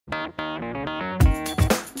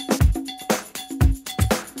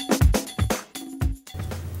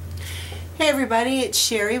everybody, it's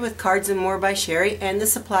Sherry with Cards and More by Sherry and the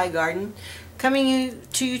Supply Garden. Coming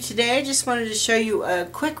to you today, I just wanted to show you a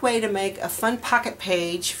quick way to make a fun pocket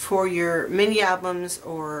page for your mini albums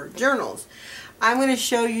or journals. I'm going to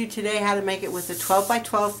show you today how to make it with a 12 by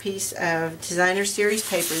 12 piece of Designer Series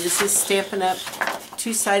paper. This is Stampin' Up!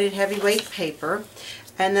 Two-sided heavyweight paper.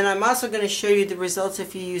 And then I'm also going to show you the results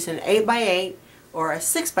if you use an 8 by 8 or a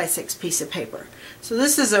 6 by 6 piece of paper. So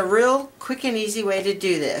this is a real quick and easy way to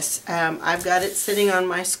do this. I've got it sitting on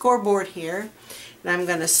my scoreboard here, and I'm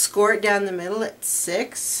going to score it down the middle at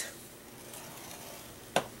 6.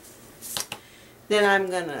 Then I'm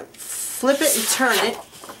going to flip it and turn it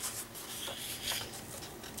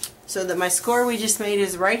so that my score we just made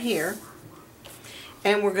is right here.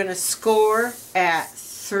 And we're going to score at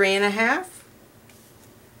 3.5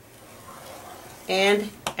 and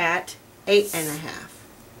at 8.5.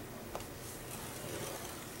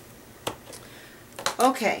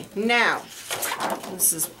 Okay, now,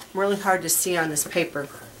 this is really hard to see on this paper.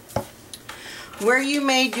 Where you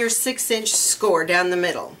made your 6-inch score down the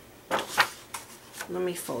middle. Let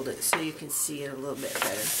me fold it so you can see it a little bit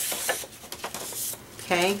better.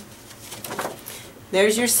 Okay,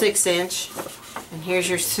 there's your 6-inch, and here's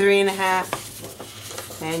your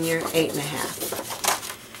 3.5 and your 8.5.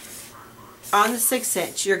 On the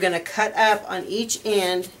 6-inch, you're going to cut up on each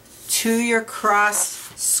end to your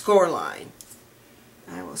cross score line.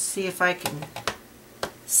 I will see if I can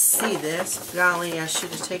see this. Golly, I should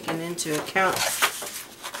have taken into account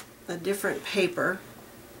a different paper.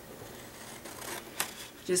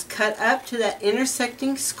 Just cut up to that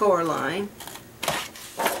intersecting score line.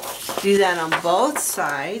 Do that on both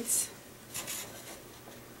sides.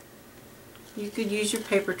 You could use your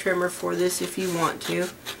paper trimmer for this if you want to.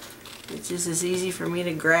 It's just as easy for me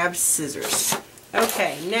to grab scissors.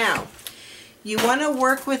 Okay, now you want to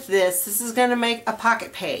work with this. This is going to make a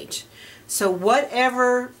pocket page. So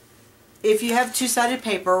whatever, if you have two-sided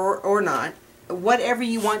paper or not, whatever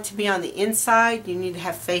you want to be on the inside, you need to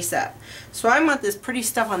have face up. So I want this pretty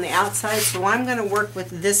stuff on the outside, so I'm going to work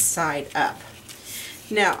with this side up.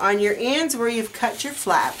 Now on your ends where you've cut your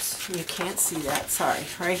flaps, you can't see that, sorry,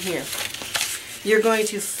 right here, you're going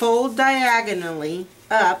to fold diagonally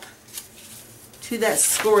up to that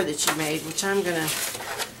score that you made, which I'm going to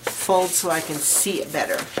fold so I can see it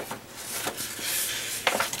better.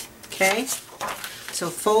 Okay, so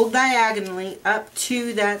fold diagonally up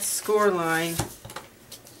to that score line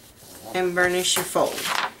and burnish your fold.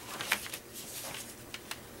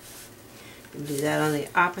 And do that on the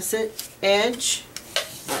opposite edge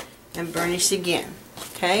and burnish again.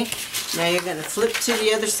 Okay, now you're going to flip to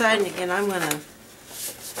the other side, and again I'm going to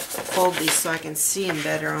fold these so I can see them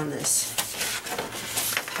better on this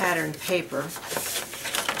pattern paper.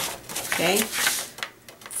 Okay,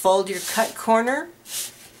 fold your cut corner,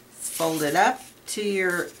 fold it up to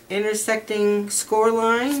your intersecting score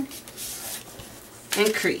line,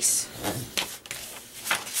 and crease.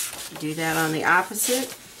 Do that on the opposite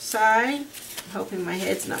side. I'm hoping my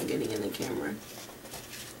head's not getting in the camera.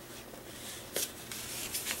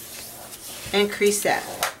 And crease that.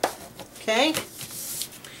 Okay?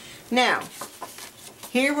 Now,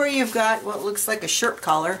 here where you've got what looks like a shirt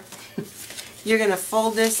collar, you're going to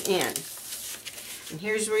fold this in. And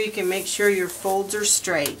here's where you can make sure your folds are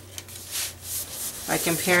straight by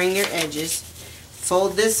comparing your edges.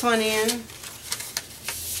 Fold this one in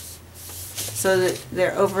so that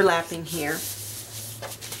they're overlapping here.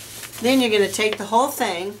 Then you're going to take the whole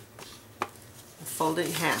thing and fold it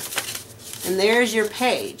in half. And there's your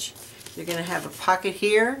page. You're going to have a pocket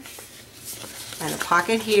here and a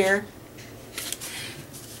pocket here.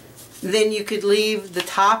 Then you could leave the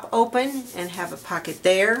top open and have a pocket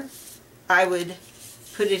there. I would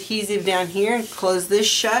put adhesive down here and close this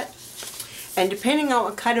shut. And depending on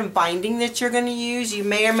what kind of binding that you're going to use, you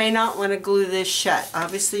may or may not want to glue this shut.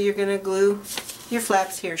 Obviously you're going to glue your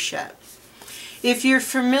flaps here shut. If you're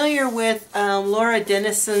familiar with Laura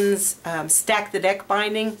Denison's Stack the Deck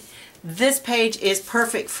binding, this page is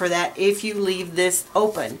perfect for that if you leave this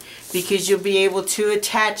open, because you'll be able to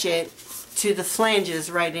attach it to the flanges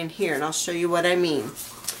right in here, and I'll show you what I mean.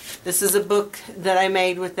 This is a book that I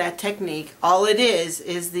made with that technique. All it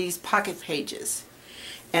is these pocket pages,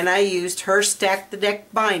 and I used her Stack the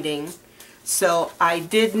Deck binding, so I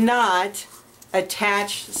did not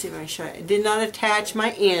attach, let's see if I can show you, I did not attach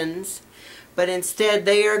my ends, but instead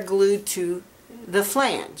they are glued to the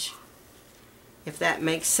flange, if that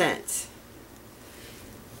makes sense.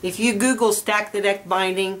 If you Google Stack the Deck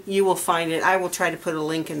binding, you will find it. I will try to put a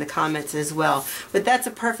link in the comments as well. But that's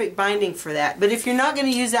a perfect binding for that. But if you're not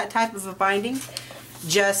going to use that type of a binding,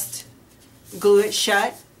 just glue it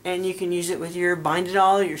shut and you can use it with your Bind It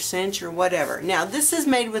All, your cinch, or whatever. Now this is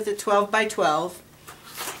made with a 12 by 12,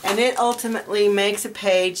 and it ultimately makes a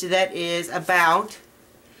page that is about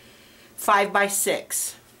 5 by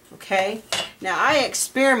 6. Okay, now I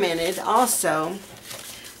experimented also.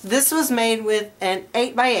 This was made with an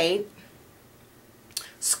 8 by 8,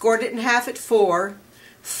 scored it in half at 4,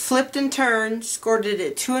 flipped and turned, scored it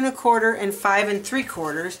at 2 1/4 and 5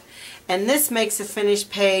 3/4, and this makes a finished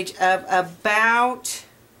page of about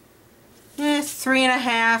 3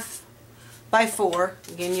 1/2 by 4.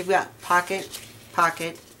 Again, you've got pocket,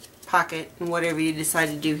 pocket, pocket, and whatever you decide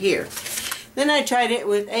to do here. Then I tried it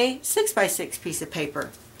with a 6 by 6 piece of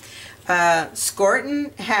paper. Score it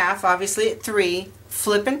in half, obviously at 3,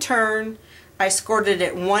 flip and turn. I scored it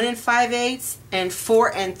at 1 5/8 and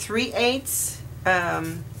 4 3/8.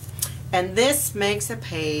 And this makes a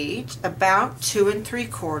page about 2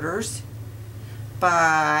 3/4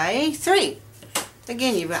 by 3.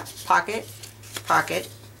 Again, you've got pocket, pocket,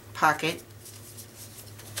 pocket.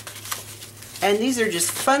 And these are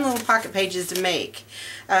just fun little pocket pages to make.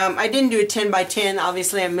 I didn't do a 10 by 10.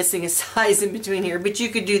 Obviously, I'm missing a size in between here, but you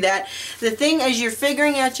could do that. The thing, as you're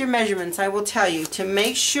figuring out your measurements, I will tell you to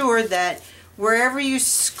make sure that wherever you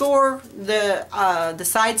score the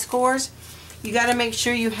side scores, you got to make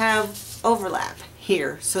sure you have overlap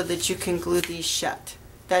here so that you can glue these shut.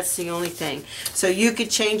 That's the only thing. So you could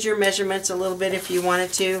change your measurements a little bit if you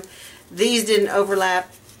wanted to. These didn't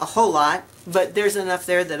overlap a whole lot, but there's enough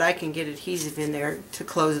there that I can get adhesive in there to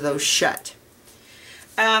close those shut.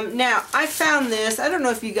 Now, I found this. I don't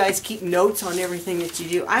know if you guys keep notes on everything that you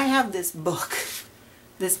do. I have this book,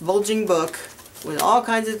 this bulging book with all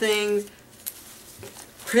kinds of things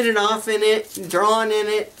printed off in it, drawn in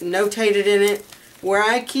it, notated in it, where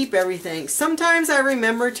I keep everything. Sometimes I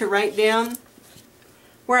remember to write down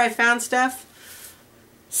where I found stuff.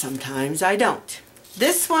 Sometimes I don't.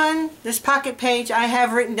 This one, this pocket page, I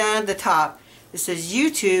have written down at the top. It says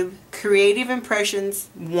YouTube Creative Impressions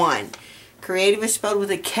 1. Creative is spelled with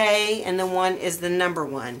a K, and the 1 is the number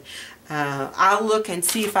 1. I'll look and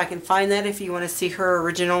see if I can find that if you want to see her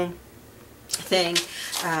original thing.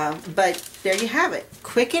 But there you have it.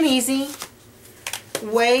 Quick and easy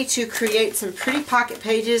way to create some pretty pocket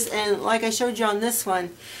pages. And like I showed you on this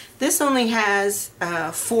one, this only has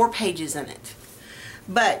 4 pages in it.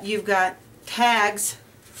 But you've got tags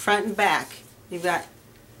front and back. You've got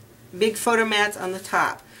big photo mats on the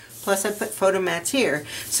top. Plus I put photo mats here.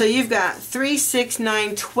 So you've got 3, 6,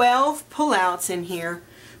 9, 12 pullouts in here,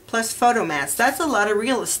 plus photo mats. That's a lot of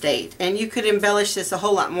real estate. And you could embellish this a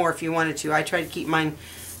whole lot more if you wanted to. I try to keep mine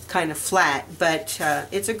kind of flat, but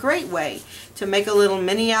it's a great way to make a little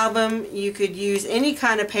mini album. You could use any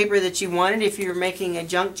kind of paper that you wanted. If you're making a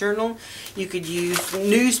junk journal, you could use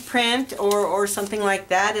newsprint or something like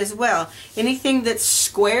that as well. Anything that's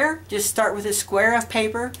square, just start with a square of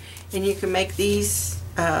paper and you can make these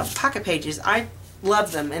pocket pages. I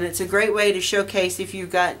love them, and it's a great way to showcase if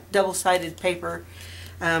you've got double-sided paper.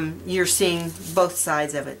 You're seeing both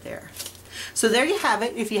sides of it there. So there you have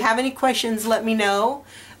it. If you have any questions, let me know.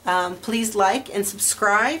 Please like and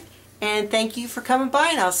subscribe, and thank you for coming by,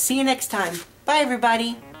 and I'll see you next time. Bye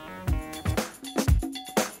everybody.